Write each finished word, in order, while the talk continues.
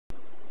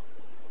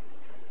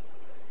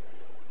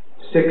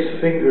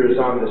6 fingers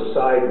on the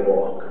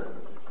sidewalk,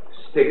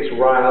 sticks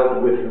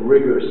riled with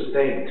rigor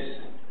stinks,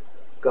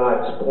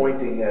 gods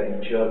pointing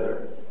at each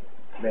other,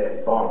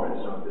 mad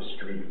bombers on the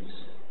streets.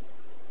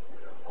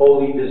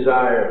 Holy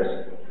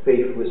desires,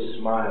 faithless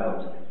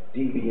smiles,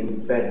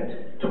 deviant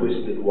bent,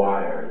 twisted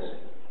wires,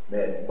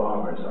 mad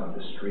bombers on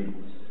the streets.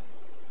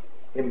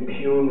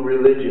 Impugn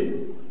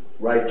religion,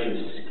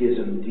 righteous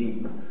schism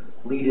deep,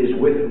 leaders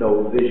with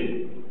no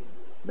vision,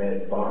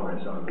 mad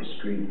bombers on the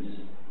streets.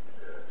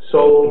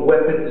 Sold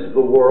weapons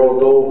the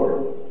world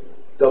over,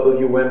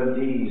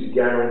 WMDs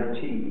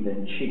guaranteed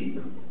and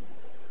cheap.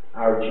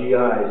 Our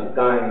GIs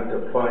dying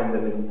to find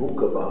them in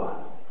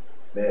Boulevard,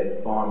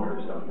 mad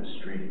bombers on the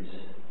streets.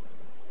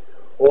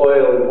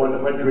 Oil,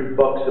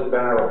 $100 a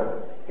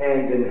barrel,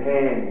 hand in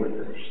hand with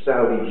the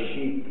Saudi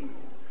sheik.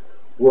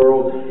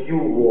 World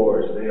fuel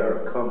wars, they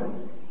are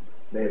coming,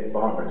 mad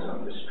bombers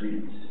on the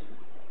streets.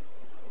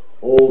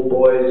 Old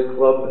Boys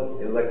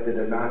Club elected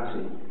a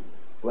Nazi,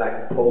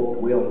 Black Pope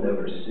we'll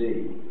never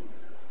see.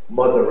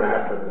 Mother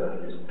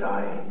Africa is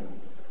dying,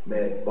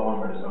 mad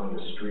bombers on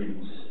the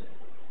streets.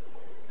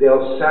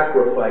 They'll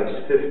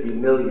sacrifice 50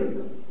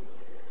 million,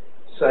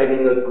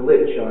 citing a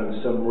glitch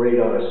on some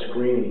radar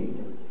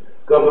screen.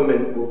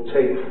 Government will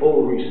take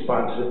full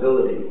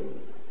responsibility,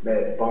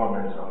 mad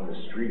bombers on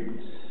the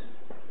streets.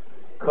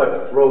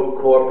 Cutthroat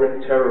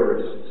corporate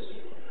terrorists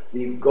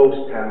leave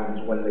ghost towns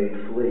when they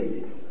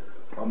flee.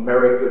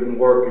 American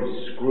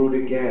workers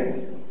screwed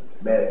again,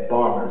 mad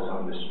bombers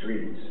on the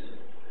streets.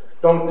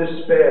 Don't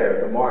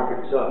despair, the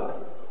market's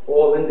up.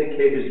 All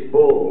indicators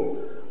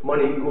bull.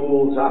 Money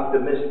ghouls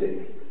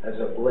optimistic as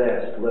a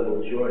blast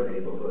levels your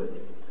neighborhood.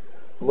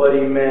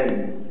 Bloody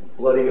men,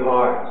 bloody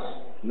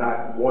hearts,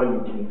 not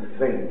one can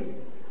think.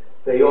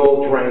 They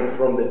all drank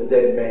from the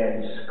dead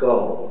man's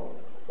skull,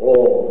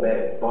 all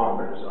mad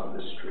bombers on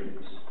the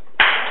streets.